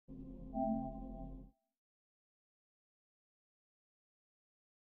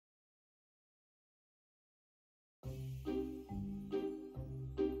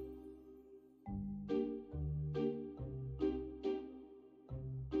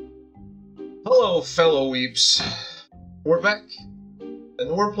Hello, fellow weeps. We're back,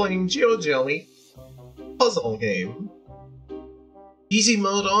 and we're playing GeoJelly puzzle game. Easy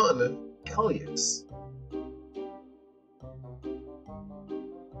mode on. Hell yes.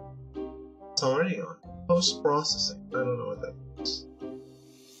 It's already on. Post-processing. I don't know what that means.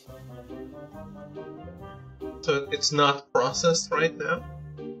 So it's not processed right now?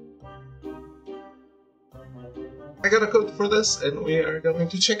 I got a code for this, and we are going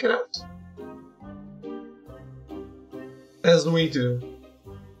to check it out. As we do.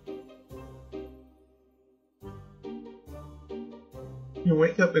 You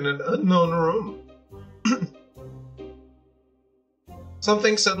wake up in an unknown room.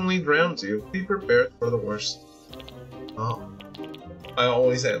 Something suddenly drowns you. Be prepared for the worst. Oh. I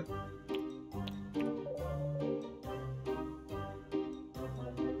always am.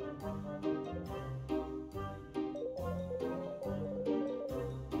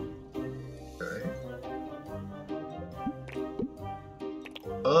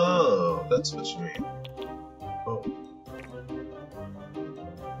 Oh, that's what you mean. Oh.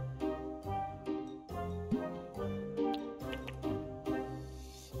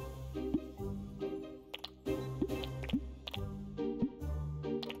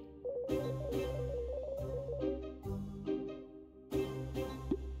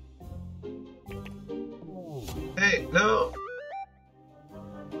 Hey, no!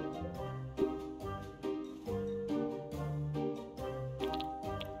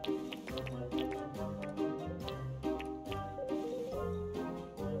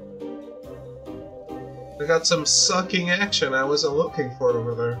 I got some sucking action I wasn't looking for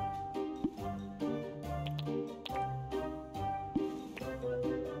over there.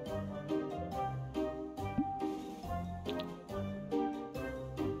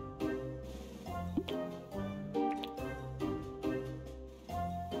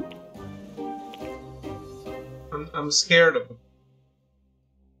 I'm scared of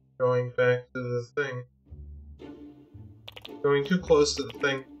going back to the thing. Going too close to the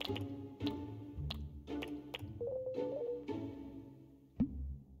thing.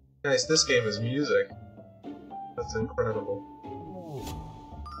 Guys, this game is music. That's incredible.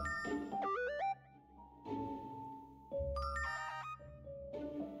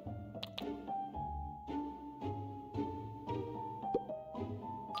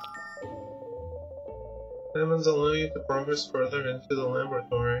 Diamonds allow you to progress further into the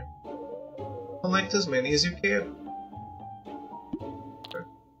laboratory. Collect as many as you can.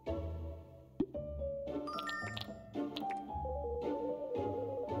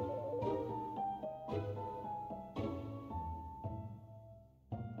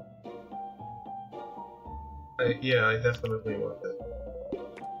 Yeah, I definitely want it.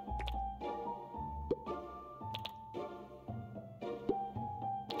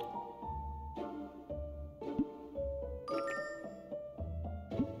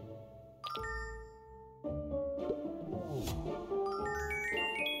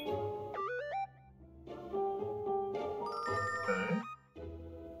 Okay.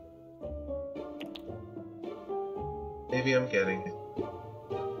 Maybe I'm getting it.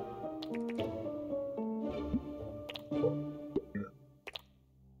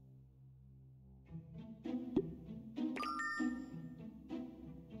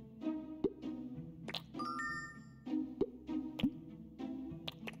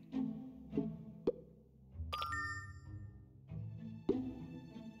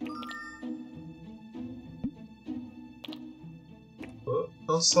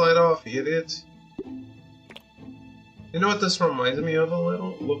 Don't slide off, you idiot. You know what this reminds me of a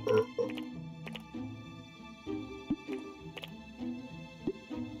little? Look or look.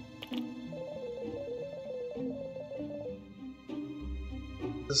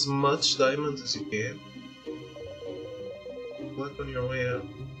 As much diamonds as you can. Look on your way out.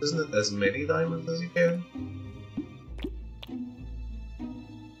 Isn't it as many diamonds as you can?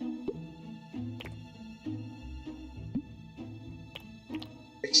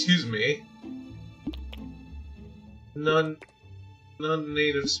 Excuse me.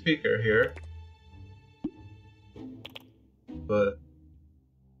 Non-native speaker here. But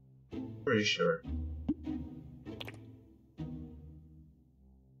pretty sure.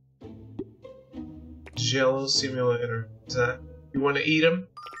 Jello simulator. Is that you wanna eat him?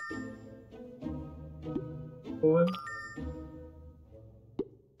 Boy?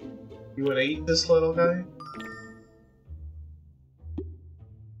 You wanna eat this little guy?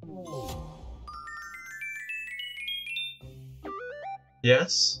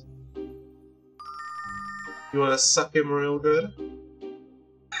 Yes? You wanna suck him real good?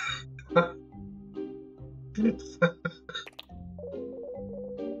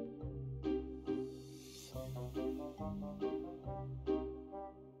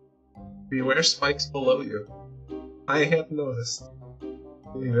 Beware spikes below you. I have noticed.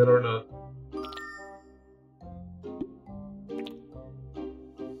 Believe it or not.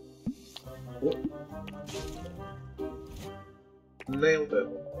 Oh. Nailed it.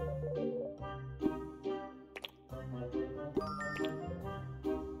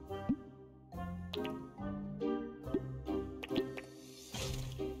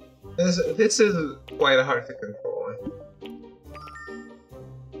 This is quite hard to control.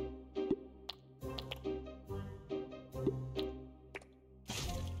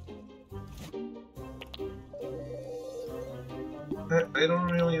 I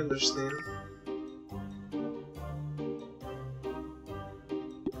don't really understand.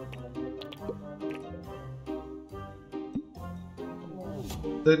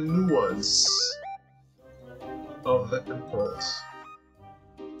 The nuance of the controls.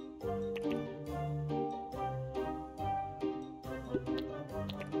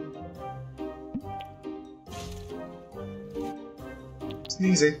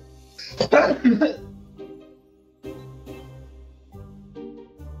 Sneezing.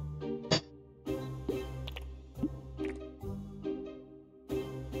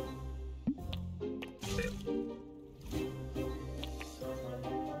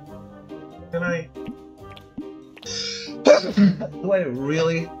 Can I? Do I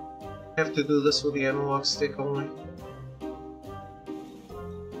really have to do this with the analog stick only?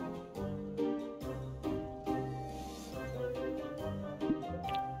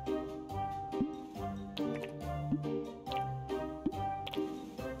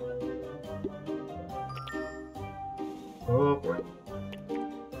 Oh boy.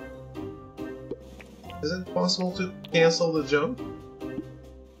 Is it possible to cancel the jump?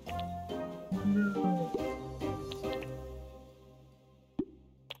 No.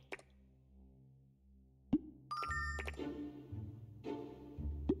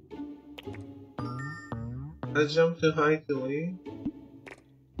 I jumped too high to leave.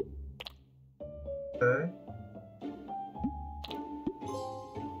 Okay.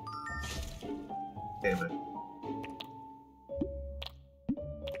 Damn it.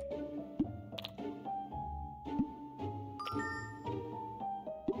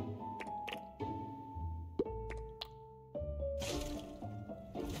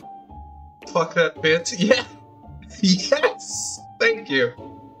 Fuck that bit. Yeah. Yes. Thank you.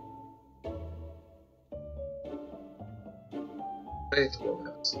 Wait a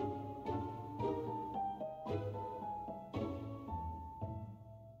moment.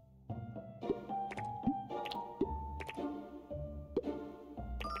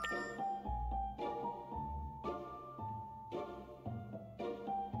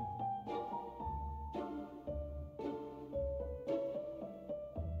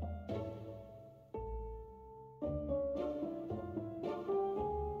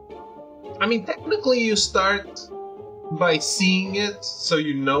 I mean, technically you start by seeing it, so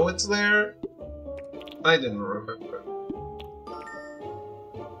you know it's there. I didn't remember.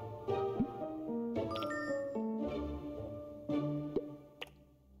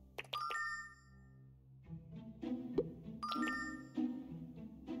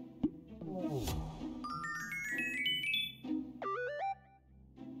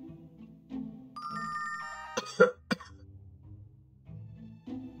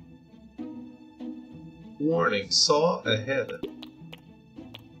 Warning, saw ahead.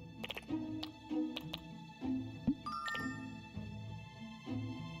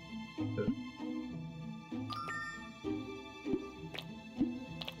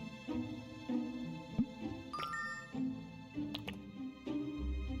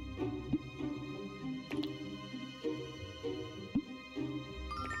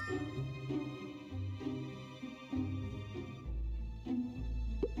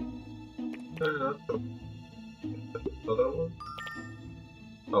 Another one?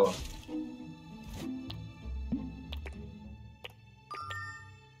 Oh.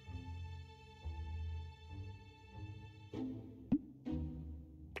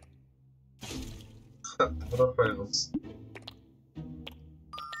 What else?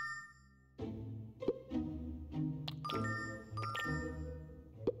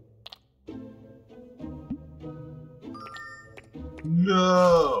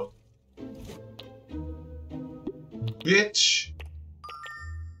 No! Bitch!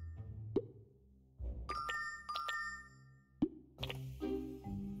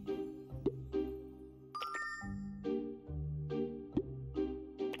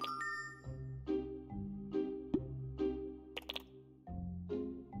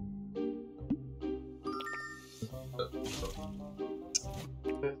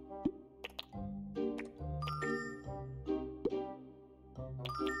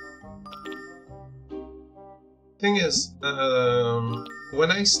 Thing is, when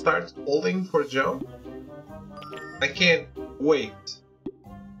I start holding for jump, I can't wait.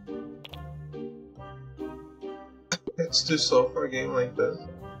 It's too slow for a game like this.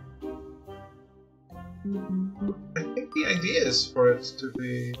 I think the idea is for it to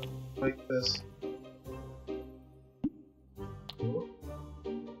be like this.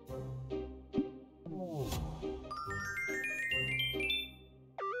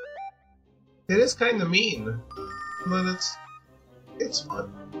 It is kind of mean, but it's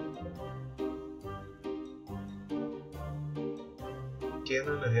fun.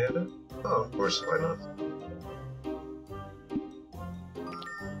 Cannon ahead? Oh, of course, why not?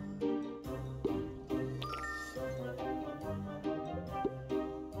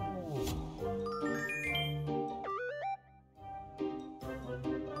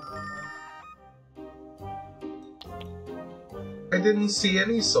 I didn't see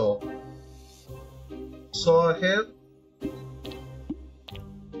any soul. Saw a head?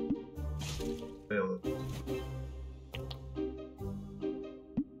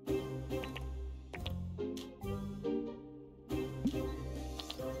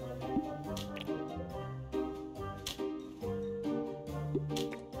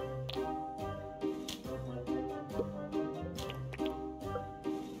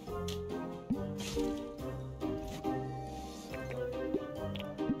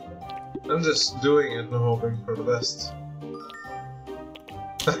 I'm just doing it and hoping for the best.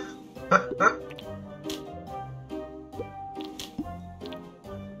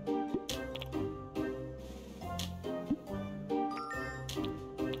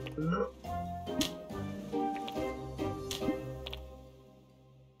 No.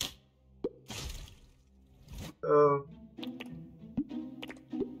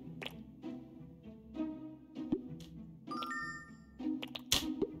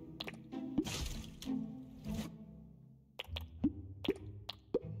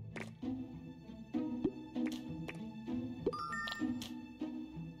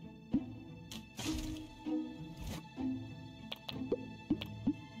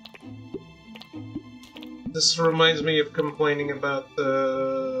 This reminds me of complaining about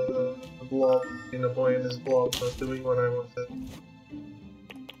the blob, the boy and his blob not doing what I wanted.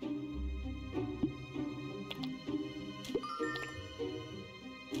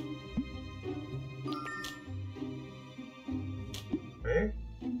 Okay.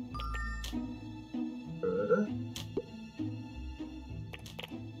 Good.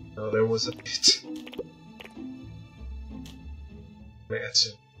 Oh, there was a pit.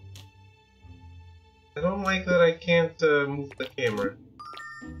 Imagine. I don't like that I can't move the camera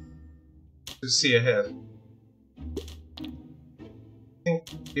to see ahead. I think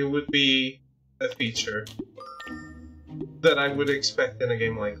it would be a feature that I would expect in a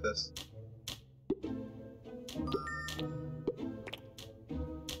game like this.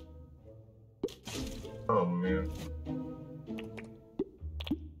 Oh man.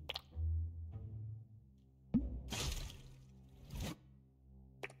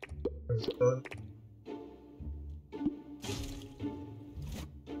 That's good.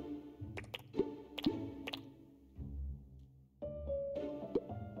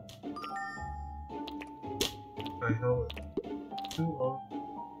 I held it too long.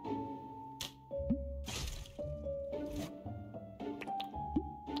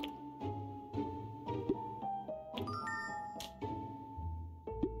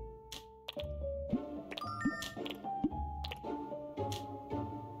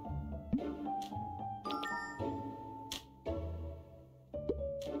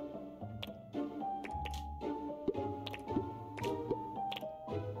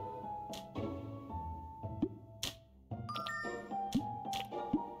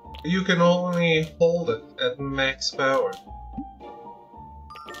 You can only hold it at max power.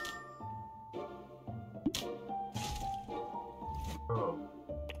 Oh.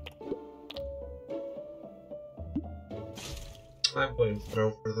 I blame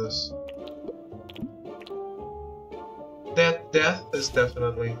Throw for this. That death is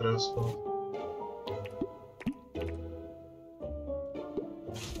definitely Throw's fault.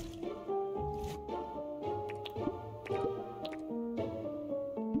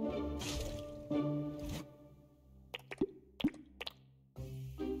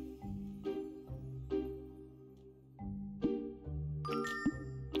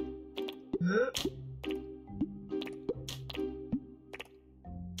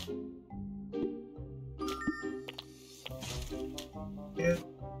 Yeah.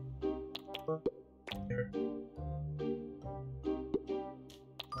 Here.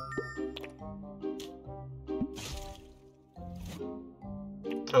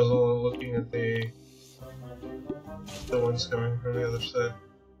 I was only looking at the The one's coming from the other side.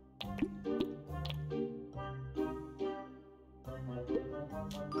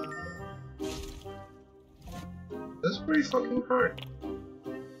 This is pretty fucking hard.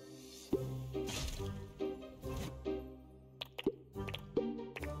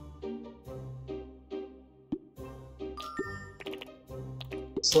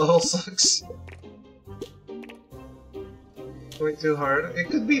 This level sucks. Way too hard. It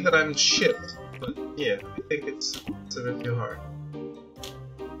could be that I'm shit, but yeah, I think it's a bit too hard.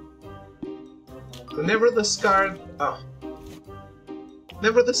 But never discount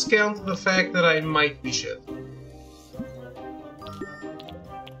the fact that I might be shit.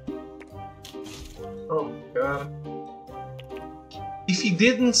 Oh my god. If he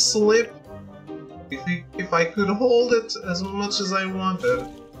didn't slip, if I could hold it as much as I wanted,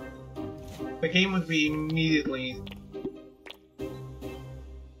 the game would be immediately...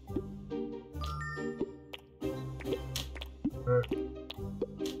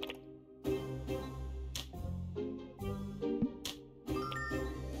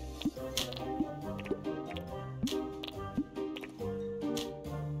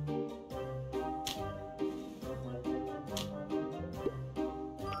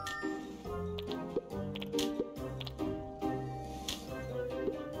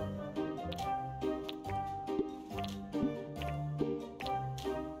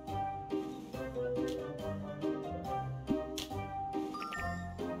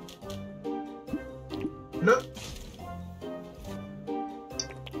 No.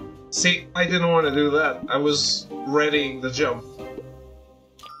 See, I didn't want to do that. I was readying the jump.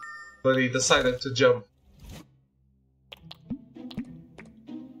 But he decided to jump.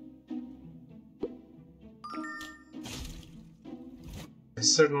 I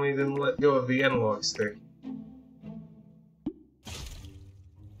certainly didn't let go of the analog stick.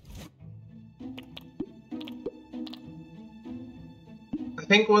 I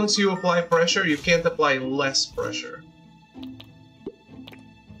think once you apply pressure, you can't apply less pressure.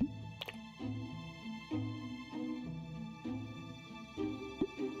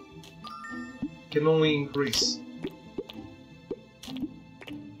 It can only increase.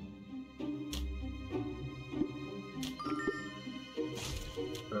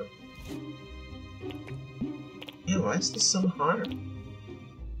 Yeah, why is this so hard?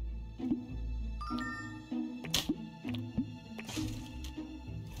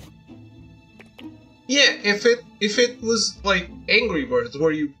 Yeah, if it was like Angry Birds,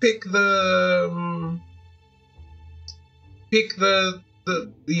 where you pick the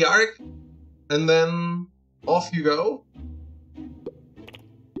arc and then off you go.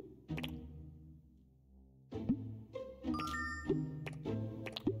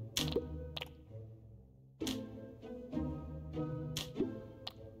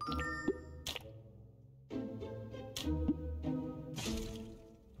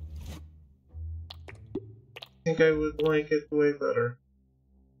 I think I would like it way better.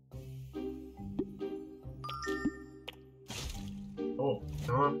 Oh,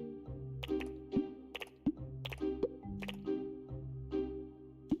 God.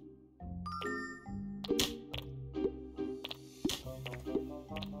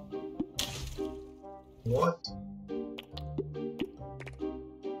 What?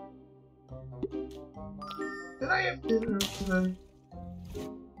 Did I have dinner today?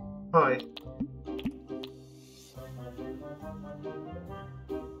 Hi.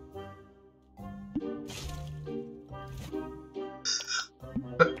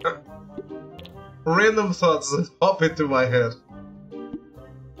 Random thoughts that pop into my head.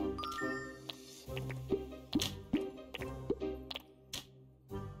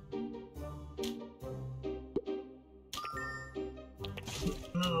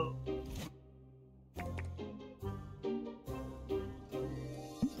 No.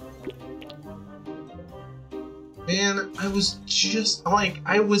 Man, I was just like,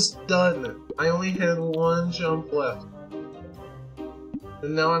 I was done. I only had one jump left.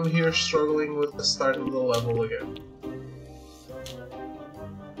 And now I'm here struggling with the start of the level again.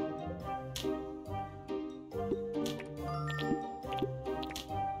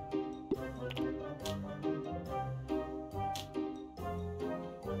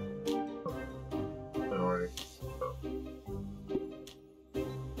 Alright.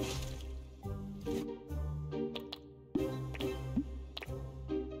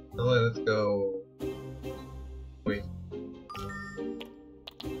 Let it go. Wait.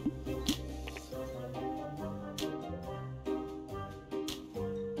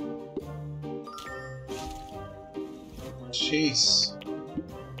 Jeez.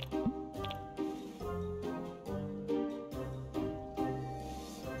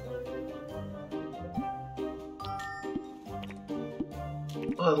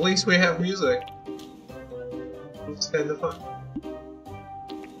 Well, at least we have music. It's kind of fun.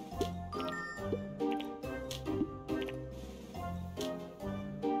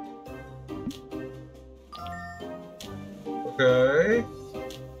 Okay.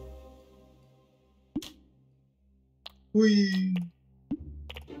 Whee!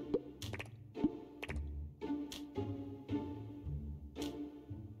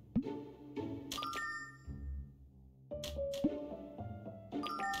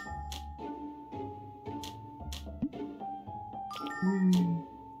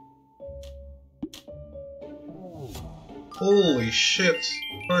 Holy shit!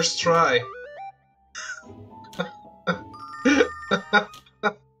 First try.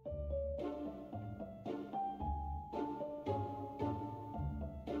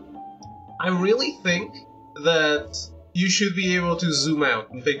 I really think that you should be able to zoom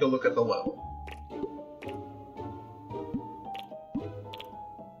out and take a look at the level.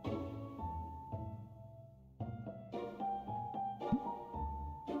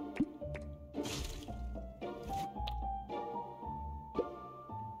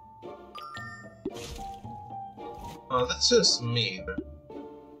 Oh, that's just mean.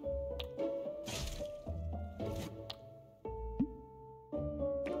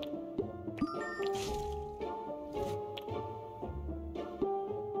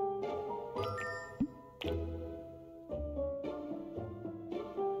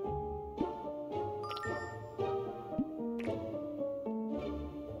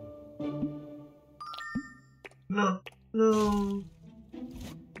 No, no.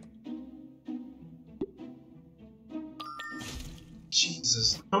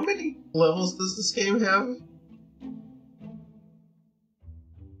 Jesus, how many levels does this game have?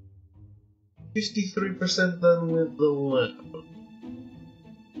 53% done with the lab.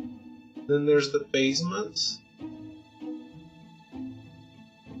 Then there's the basement.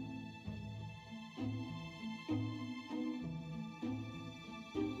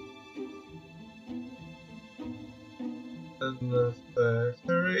 And the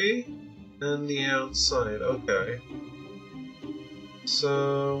factory. And the outside, okay.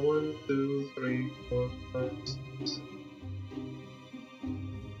 So, 1, 2, 3, 4, 5, 6,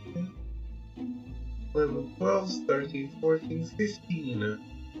 11, 12, 13, 14, 15.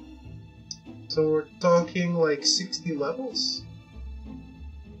 So we're talking like 60 levels?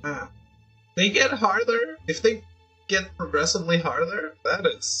 Ah. They get harder? If they get progressively harder, that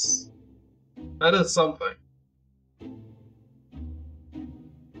is something.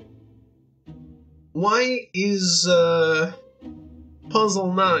 Why is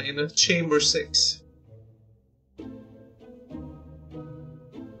Puzzle 9 Chamber 6?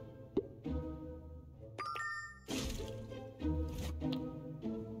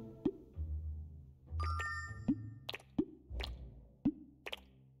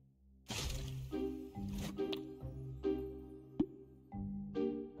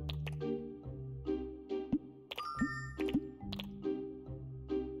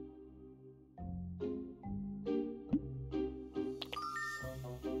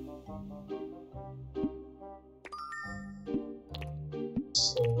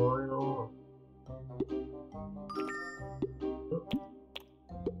 Slide on.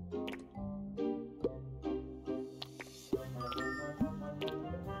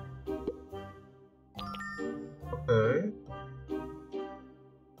 Okay.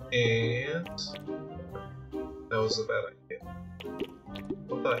 And that was a bad idea.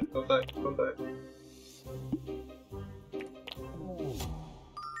 Don't die, don't die, don't die.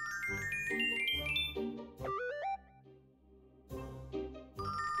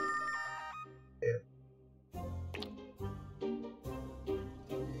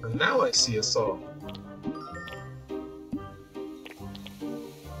 And now I see a saw.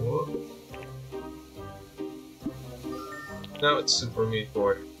 Whoa. Now it's Super Meat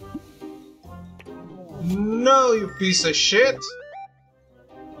Boy. No, you piece of shit!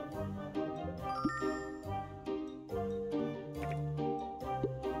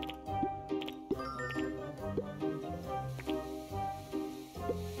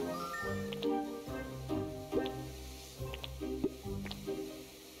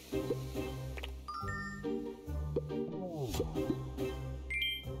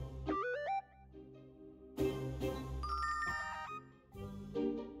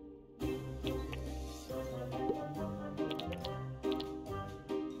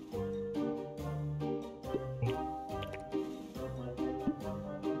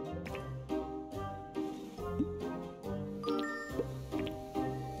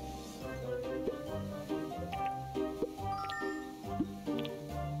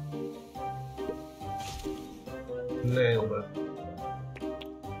 Nailed it.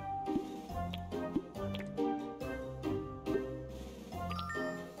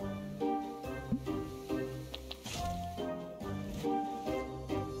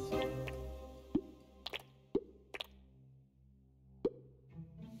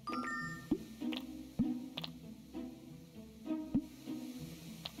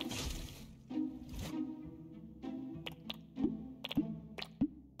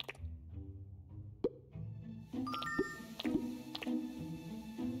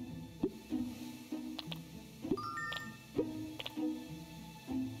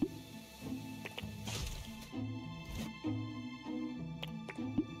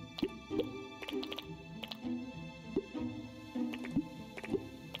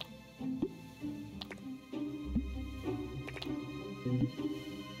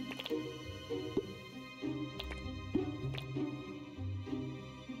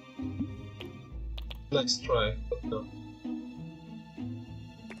 Let's try, but no.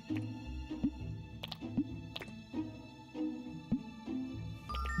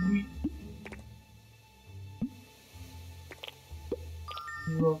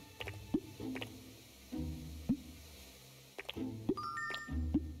 No.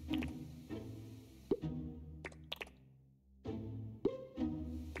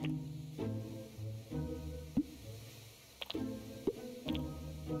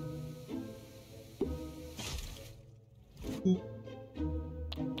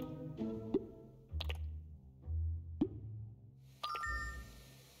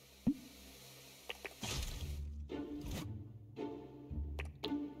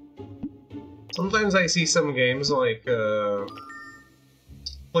 Sometimes I see some games like,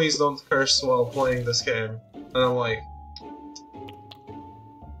 please don't curse while playing this game. And I'm like,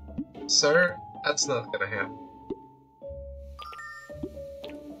 sir, that's not gonna happen.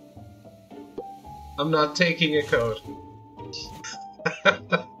 I'm not taking a code.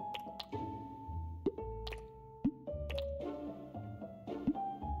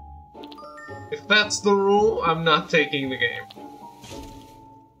 If that's the rule, I'm not taking the game.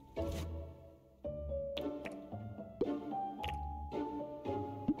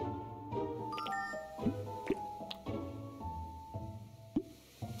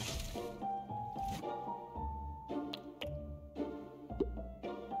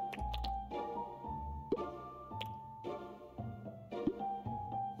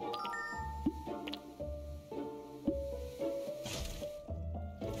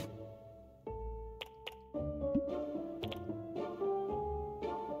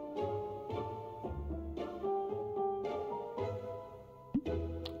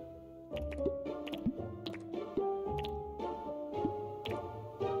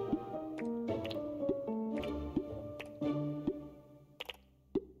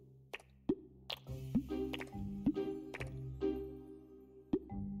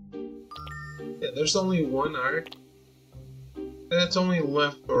 Yeah, there's only one arc, and it's only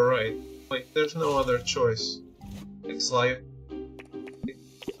left or right. Like, there's no other choice. It's like,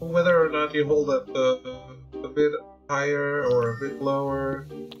 whether or not you hold it a bit higher or a bit lower,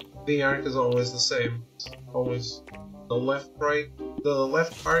 the arc is always the same. It's always the left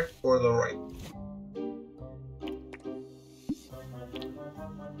arc or the right.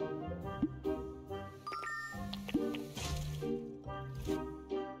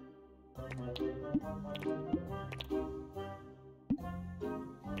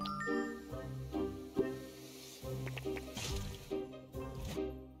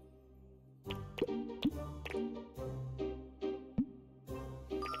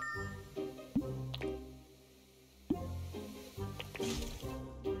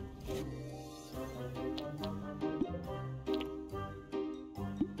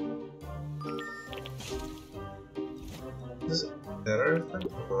 Is it better if I'm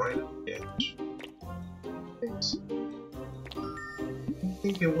right at the edge? Thanks. I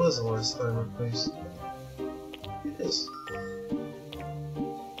think it was the last time at least. It is.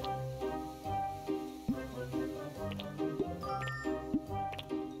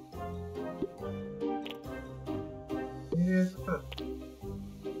 Yeah,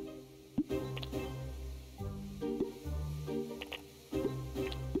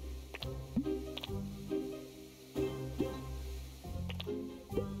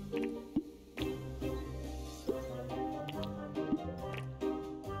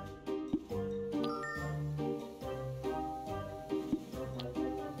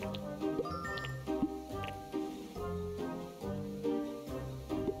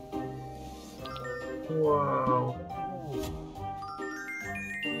 wow.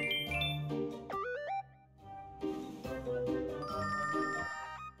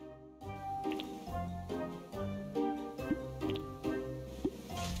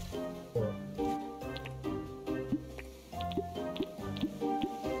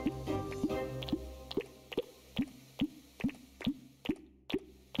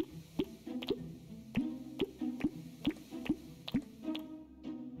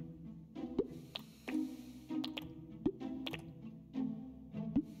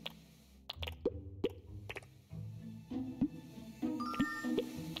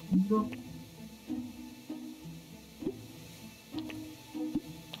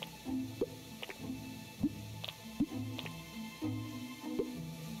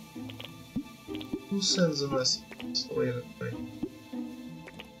 Who sends a message late at night?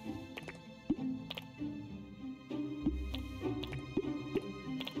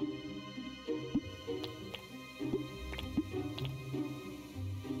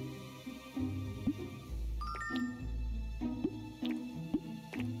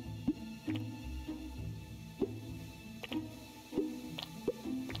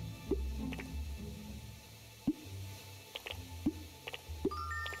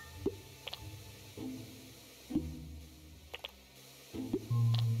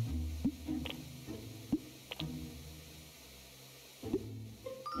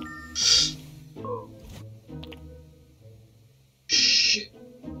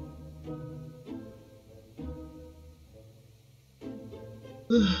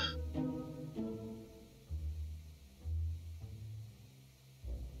 That's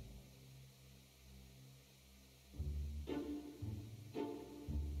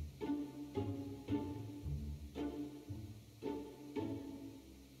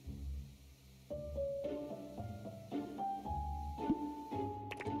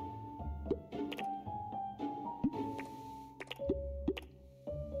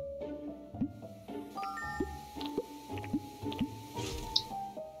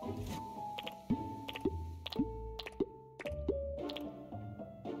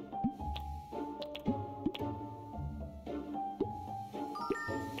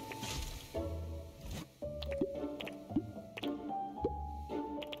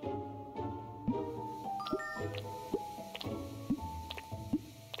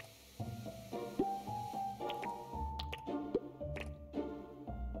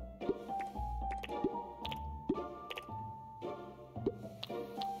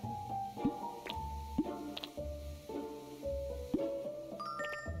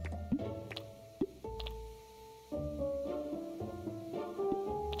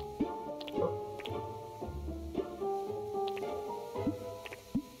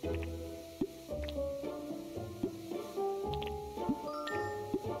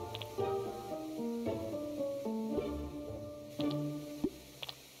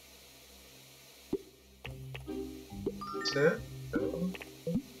it?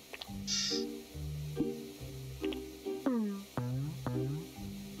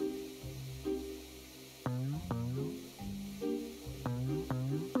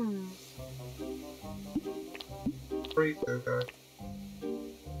 Burrito guy.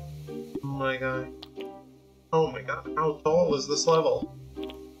 My guy. Oh my god, how tall is this level?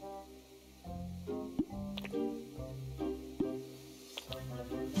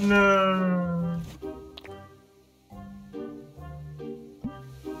 No.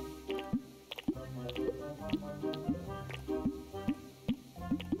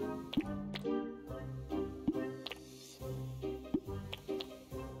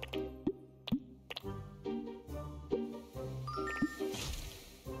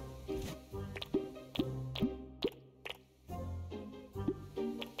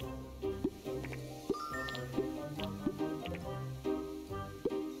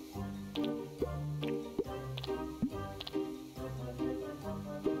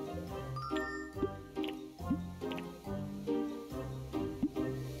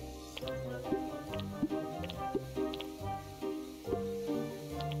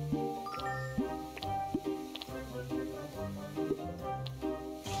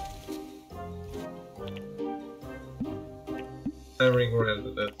 I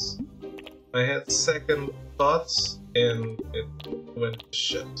regretted it. I had second thoughts and it went to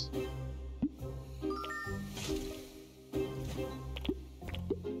shit.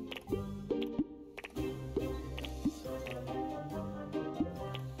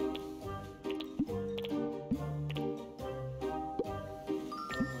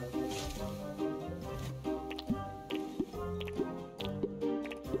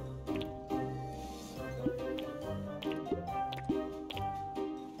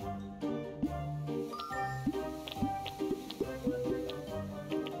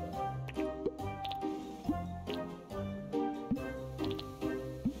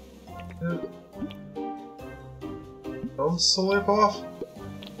 Don't slip off.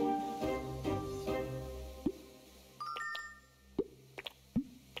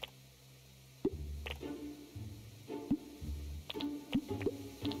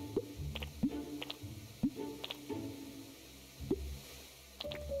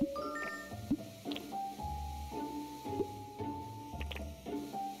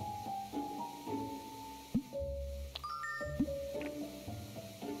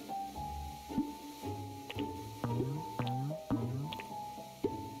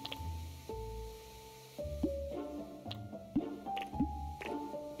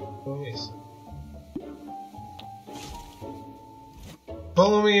 Nice.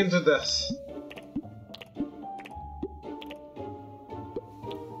 Follow me into death.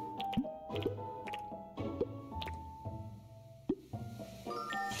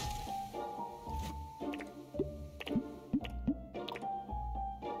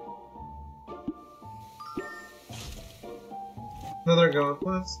 Another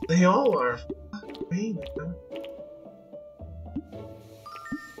gauntlets? They all are. Wait, man.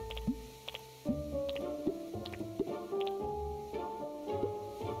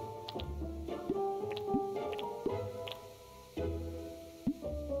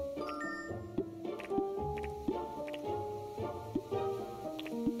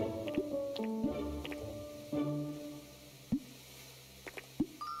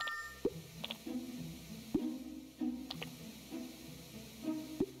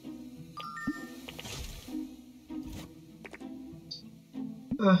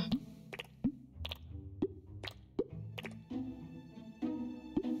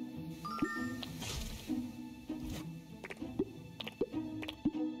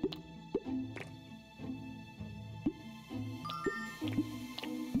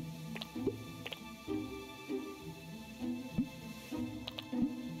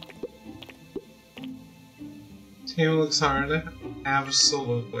 Team looks hard.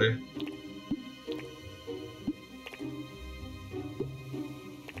 Absolutely.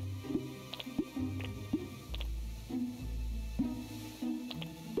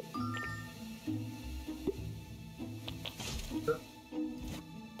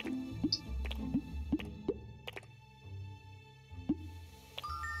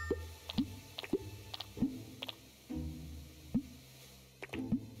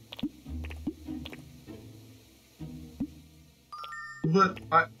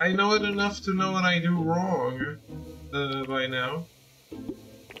 But I know it enough to know what I do wrong by now.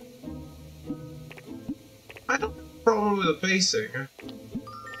 I don't have a problem with the pacing.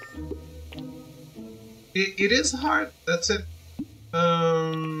 It is hard, that's it.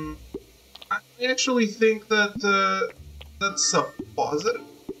 I actually think that that's a positive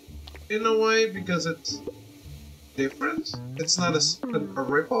in a way because it's different. It's not a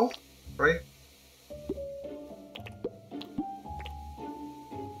ripoff, right?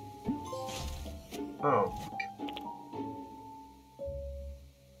 Oh.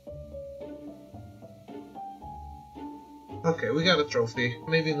 Okay, we got a trophy.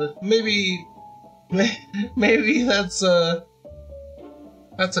 Maybe that's a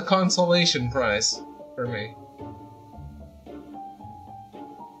consolation prize for me.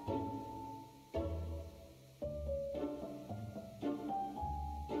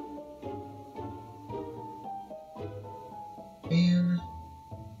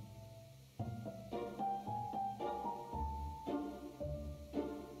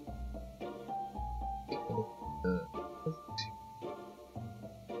 Man.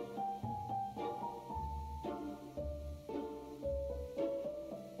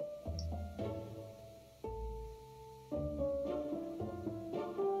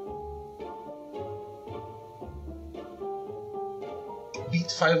 Beat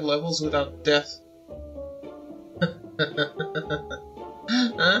 5 levels without death.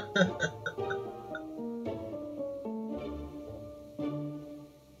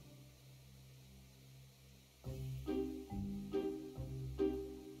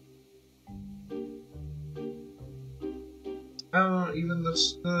 Even the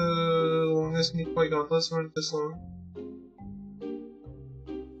longest Meat Boy gauntlets weren't this long.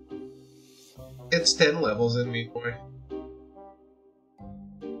 It's 10 levels in Meat Boy.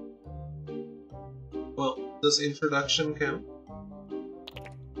 Well, does introduction count?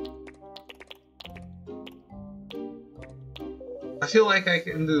 I feel like I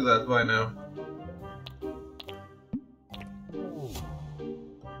can do that by now.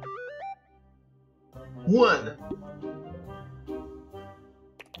 One!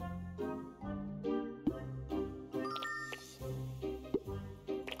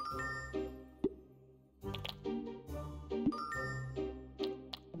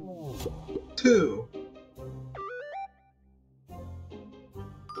 Two!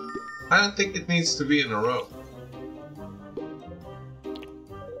 I don't think it needs to be in a row.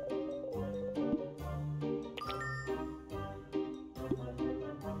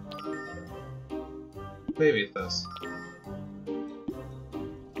 Maybe it does.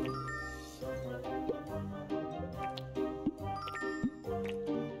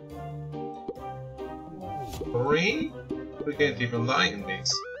 Three? We can't even die in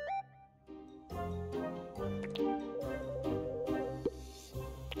these.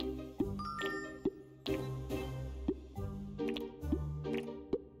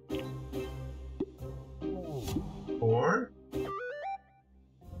 Four?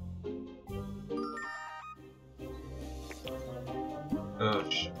 Oh,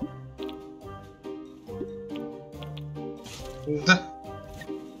 shit.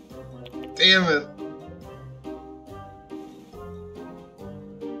 Damn it.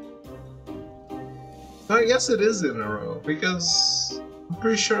 I guess it is in a row, because I'm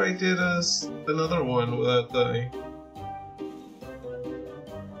pretty sure I did another one without dying.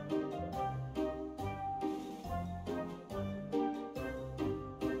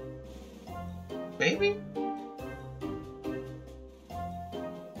 Maybe?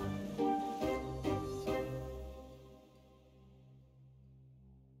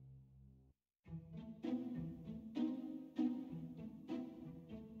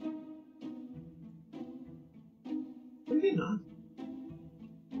 Maybe not.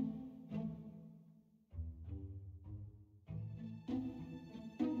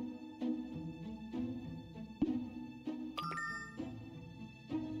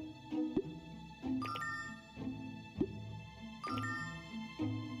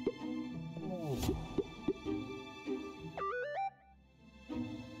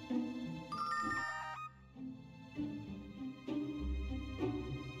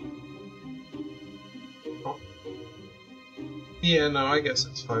 Yeah, no, I guess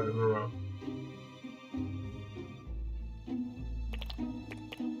it's 5 in a row.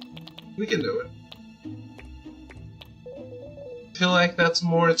 We can do it. I feel like that's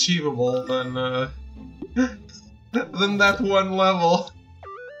more achievable than than that one level.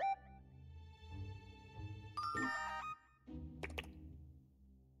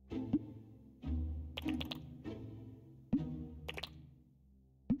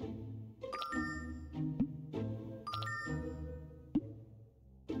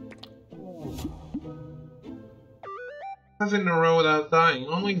 Five in a row without dying.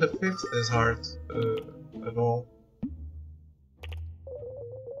 Only the 5th is hard at all.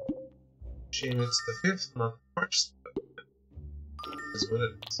 Shame it's the 5th, not the 1st. But it is what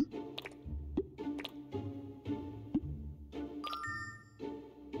it is.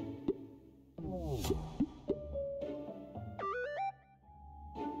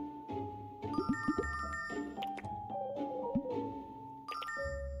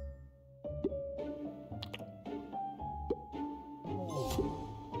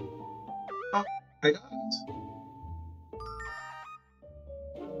 Oh, I got it.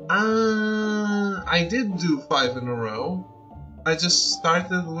 I did do 5 in a row. I just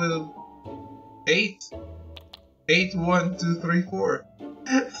started with 8. 8, 1, 2, 3, 4.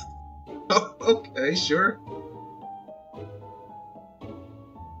 Oh, okay, sure.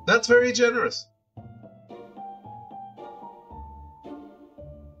 That's very generous.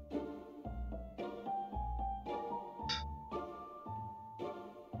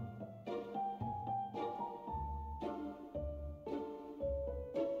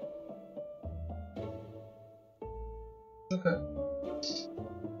 Okay.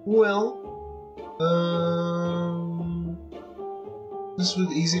 Well, this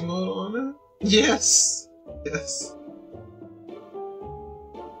with easy mode on it? Yes! Yes.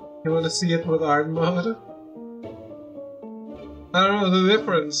 You want to see it with hard mode? I don't know the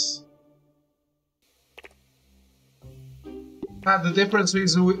difference. The difference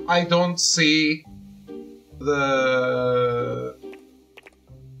is I don't see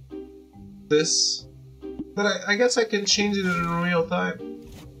this, but I guess I can change it in real time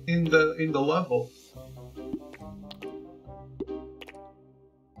in the level.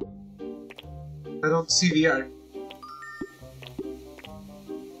 I don't see the art.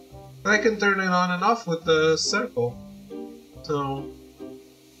 I can turn it on and off with the circle, so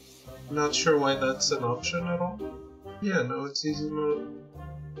I'm not sure why that's an option at all. Yeah, no, it's easy mode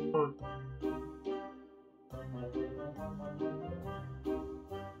on.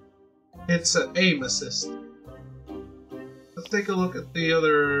 It's an aim assist. Let's take a look at the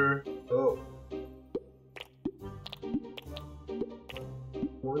other... Oh.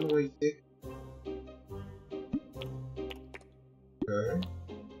 One-way tick. Okay.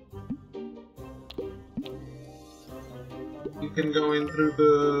 You can go in through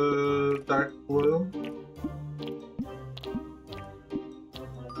the dark blue.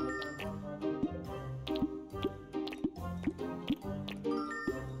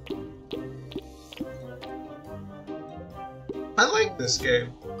 I like this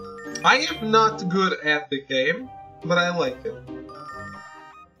game. I am not good at the game, but I like it.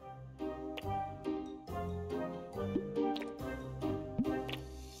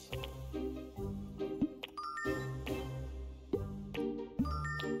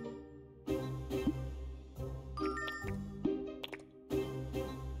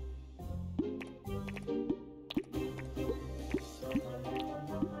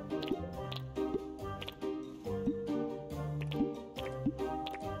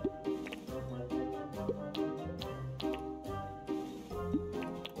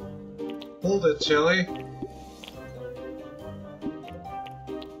 Hold it, Jelly.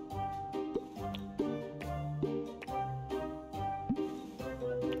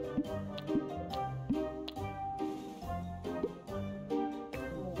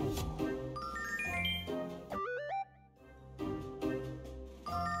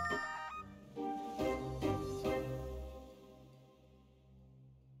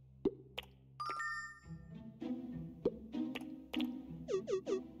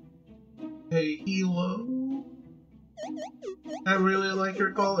 Hey, Elo. I really like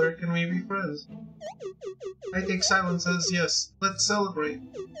your color. Can we be friends? I take silence as yes. Let's celebrate.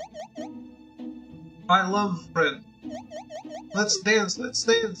 I love friend. Let's dance, let's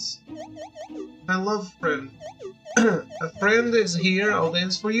dance. I love friend. A friend is here. I'll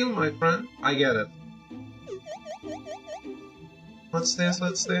dance for you, my friend. I get it. Let's dance,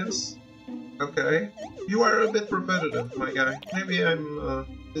 let's dance. Okay. You are a bit repetitive, my guy. Maybe I'm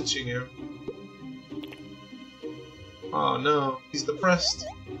ditching you. Oh no, he's depressed.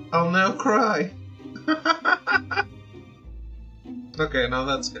 I'll now cry. Okay, now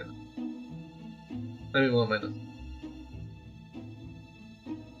that's good. Maybe 1 minute.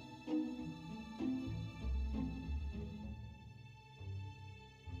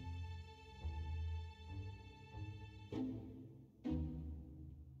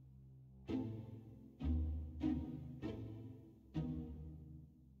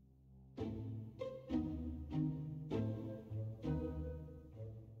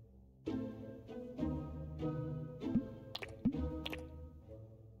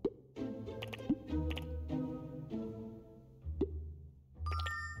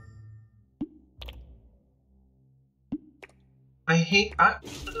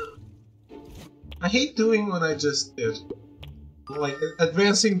 I hate doing what I just did. Like,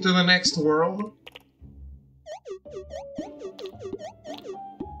 advancing to the next world.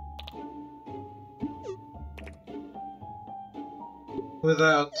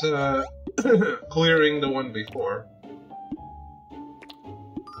 Without, clearing the one before.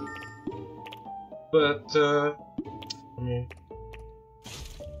 But,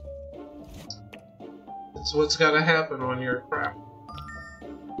 it's what's gotta happen when you're crap.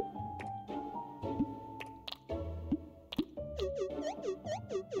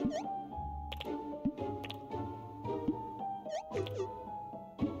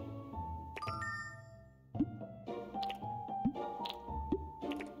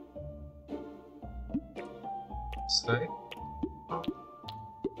 Stay. Oh.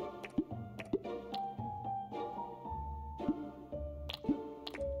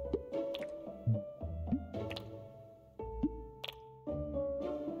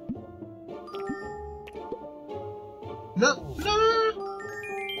 No!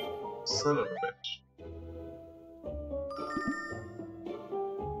 No! Son of a bitch.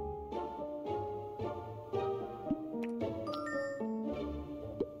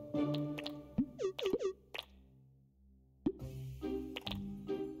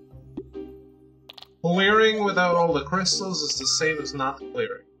 Clearing without all the crystals is the same as not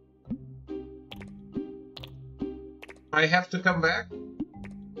clearing. I have to come back?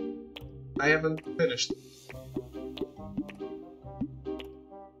 I haven't finished.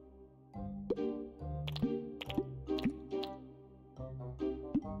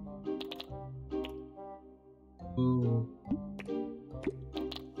 Ooh.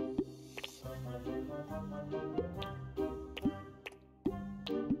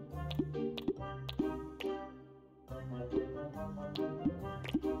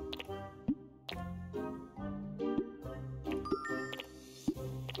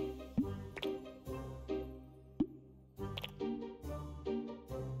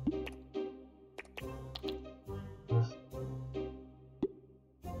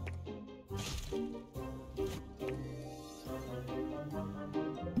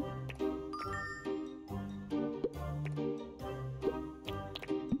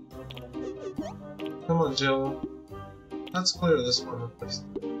 Come on, Jill. Let's clear this one at least.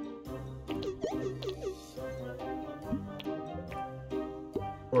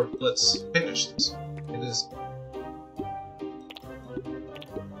 Or let's finish this. It is.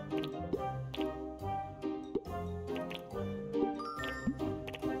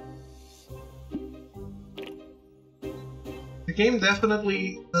 The game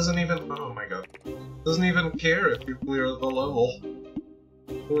definitely doesn't even. Oh my god. Doesn't even care if you clear the level.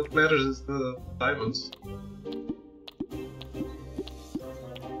 What matters is the diamonds.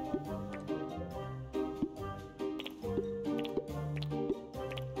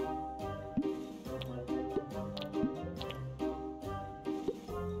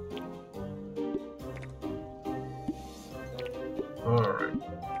 Alright.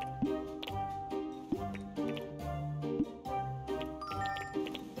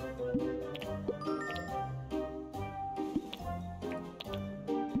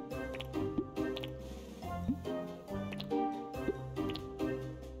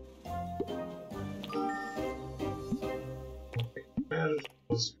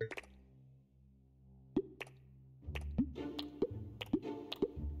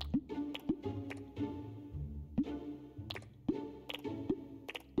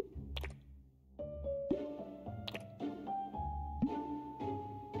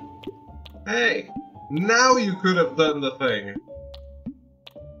 Hey! Now you could have done the thing!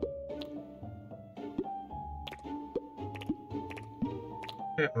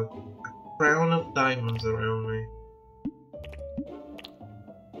 I have a crown of diamonds around me.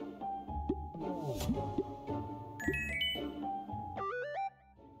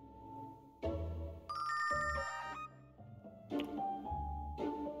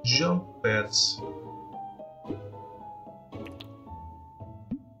 Jump pads.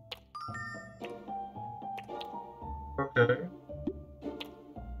 Okay.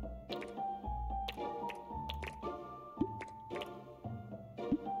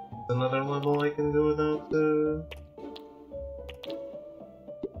 Another level I can do without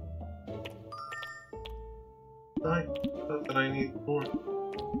I thought that I need more.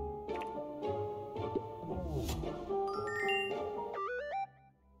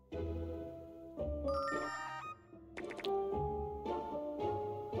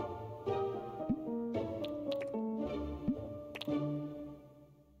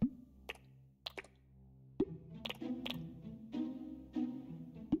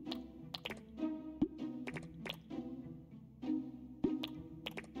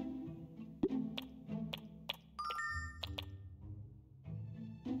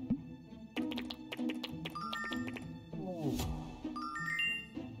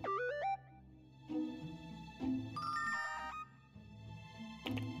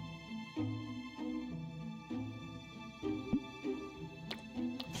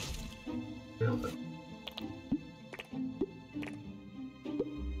 Nailed it.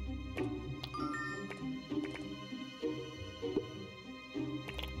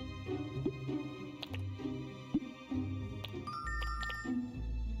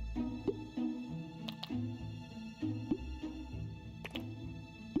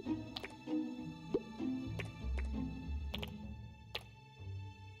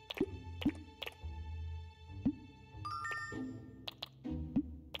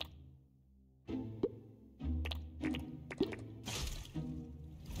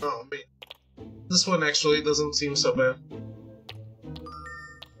 Oh man, this one actually doesn't seem so bad.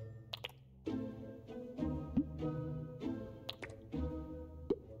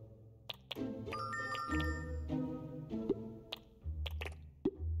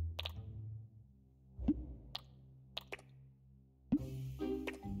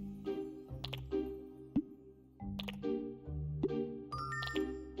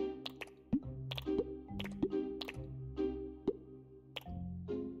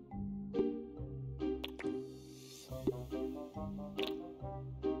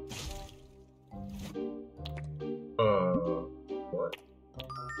 What?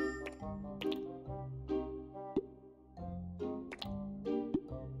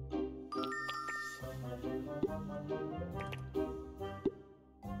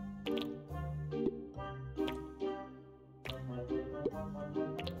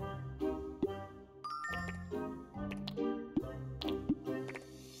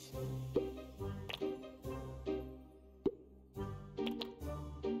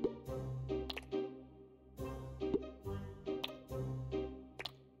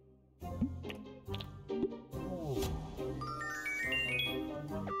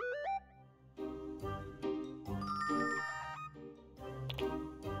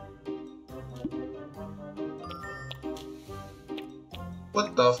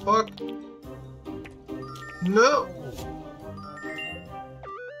 What the fuck? No!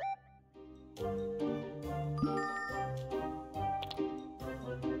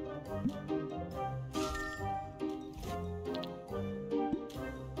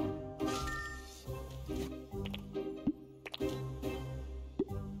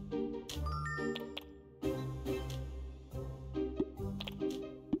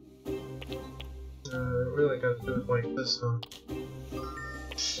 Really gotta do it like this, huh?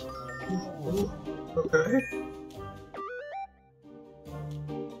 Ooh, okay.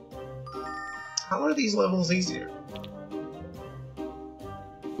 How are these levels easier?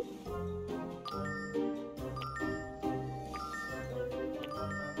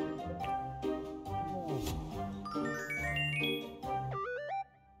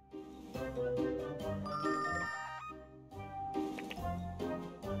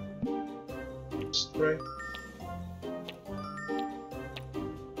 Right.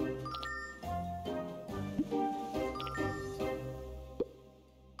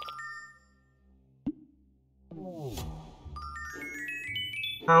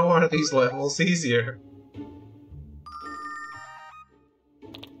 How are these levels easier?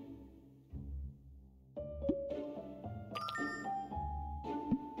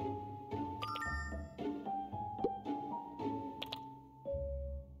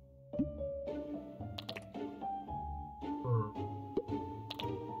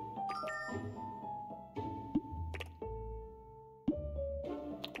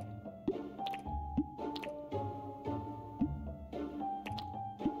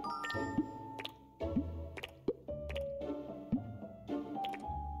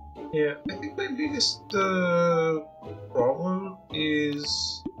 Yeah, I think my biggest problem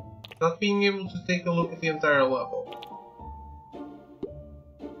is not being able to take a look at the entire level.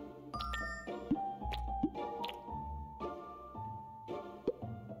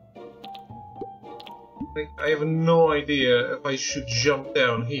 Like, I have no idea if I should jump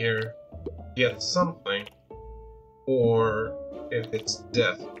down here, get something, or if it's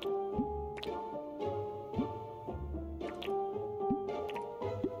death.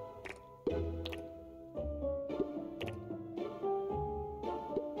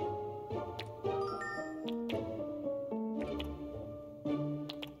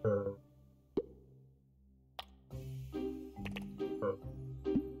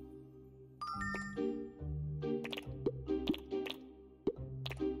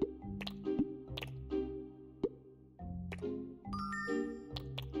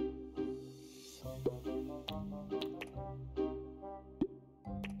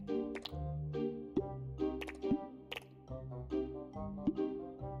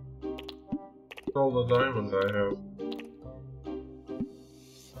 All the diamonds I have.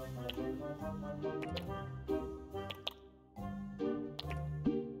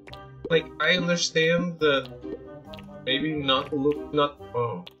 Like, I understand that maybe not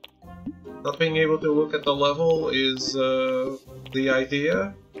being able to look at the level is the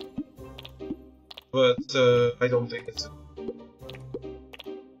idea, but I don't think it's.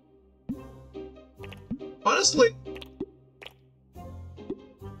 Honestly,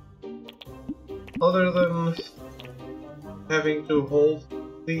 other than having to hold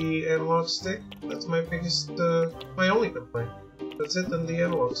the analog stick, that's my biggest, my only complaint. That's it, and the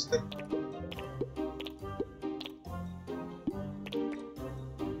analog stick.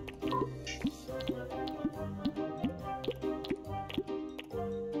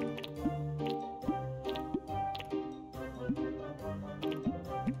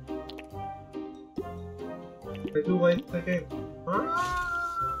 I do like the game. Ah!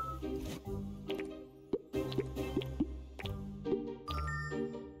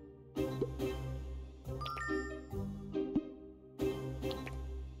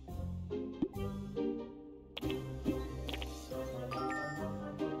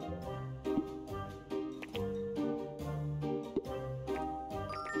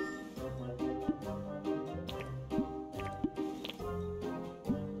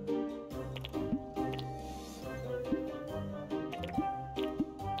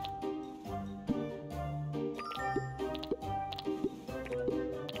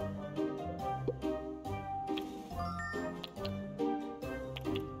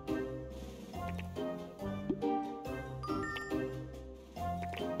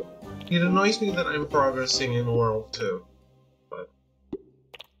 It annoys me that I'm progressing in World 2, but...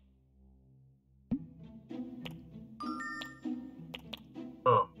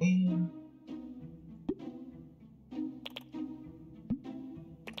 Oh, man.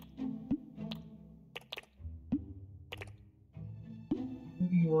 What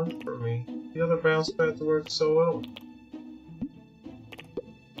do you want from me? The other bounce pads worked so well.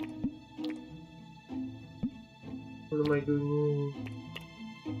 What am I doing wrong?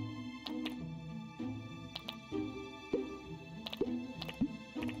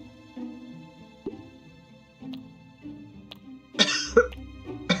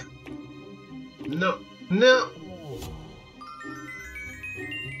 No, no!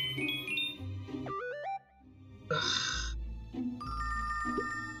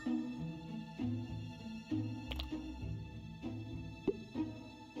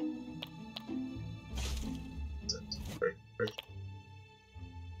 Great.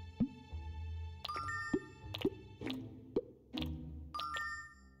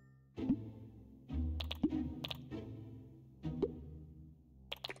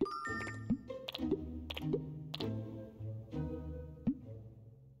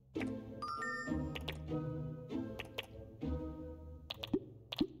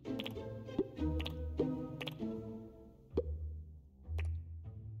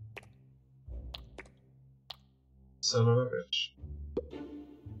 Son of a bitch.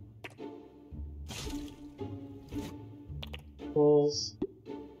 Balls.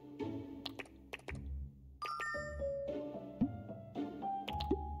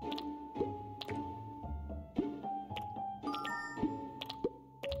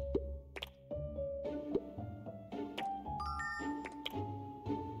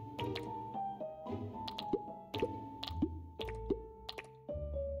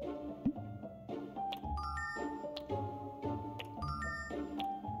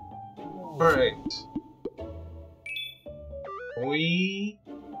 Alright. We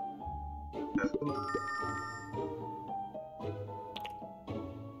have to...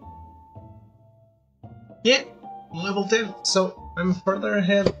 Yeah! Level 10, so I'm further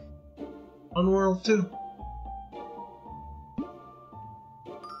ahead on World 2.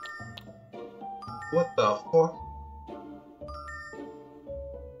 What the fuck?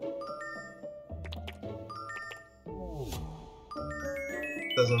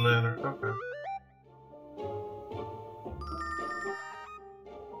 Doesn't matter. Okay.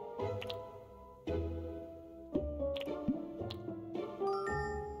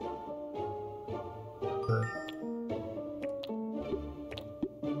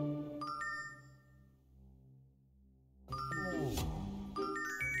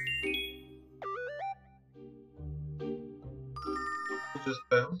 Just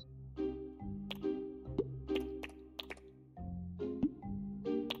bounce.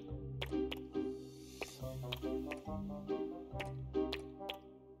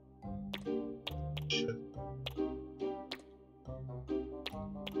 Shit.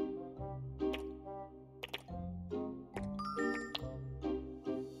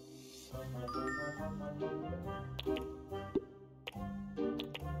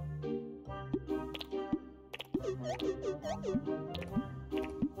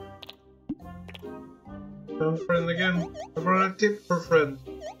 Found friend again. I brought a tip for friend.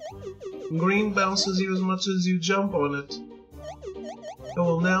 Green bounces you as much as you jump on it. I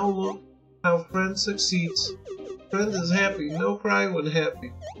will now look how friend succeeds. Friend is happy, no cry when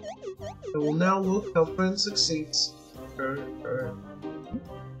happy. I will now look how friend succeeds.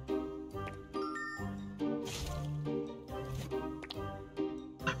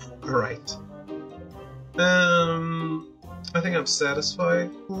 Alright. I think I'm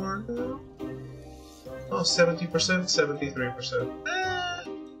satisfied for now. Oh, 70%, 73%.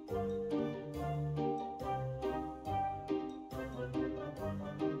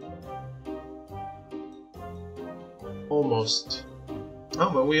 Almost. Oh,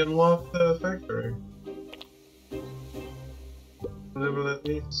 but we unlocked the factory. Whatever that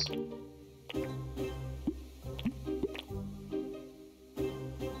means.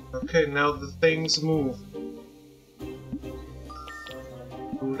 Okay, now the things move.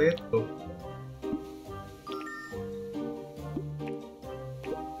 Burrito.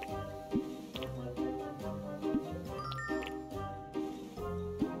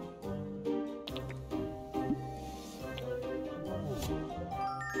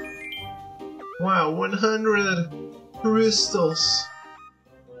 Wow, 100 crystals.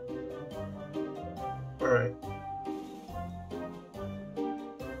 Alright.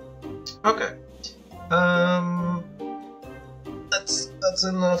 Okay. That's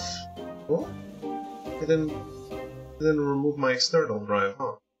enough. Oh? I didn't remove my external drive,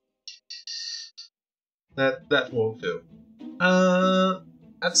 huh? That won't do.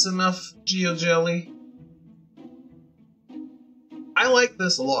 That's enough GeoJelly. I like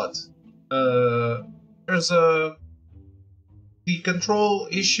this a lot. There's the control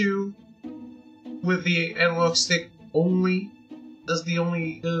issue with the analog stick only as the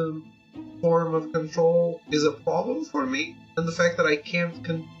only form of control is a problem for me, and the fact that I can't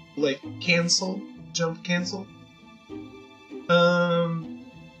jump cancel.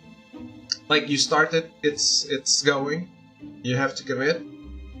 Like you start it, it's going. You have to commit.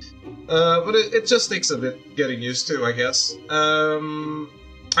 But it just takes a bit getting used to, I guess.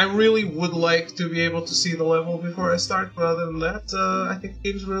 I really would like to be able to see the level before I start, but other than that, I think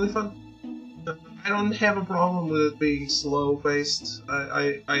the game's really fun. I don't have a problem with it being slow-paced.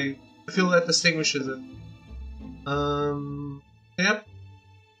 I feel that distinguishes it. Yep.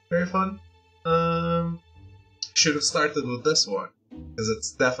 Very fun. Should have started with this one, because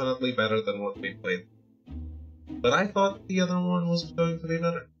it's definitely better than what we played. But I thought the other one was going to be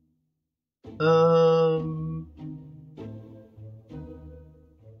better.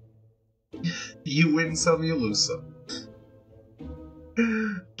 You win some, you lose some.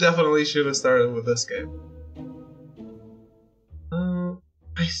 Definitely should have started with this game.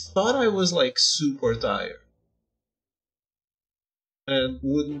 I thought I was like super tired and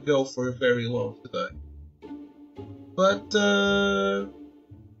wouldn't go for very long today. But I'm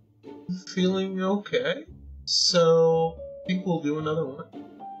feeling okay, so I think we'll do another one.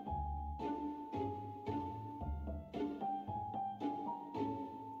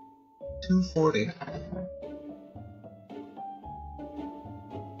 $240.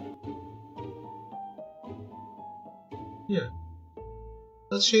 Yeah.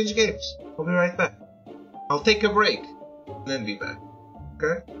 Let's change games. I'll be right back. I'll take a break, and then be back.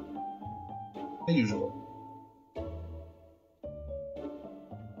 Okay? The usual.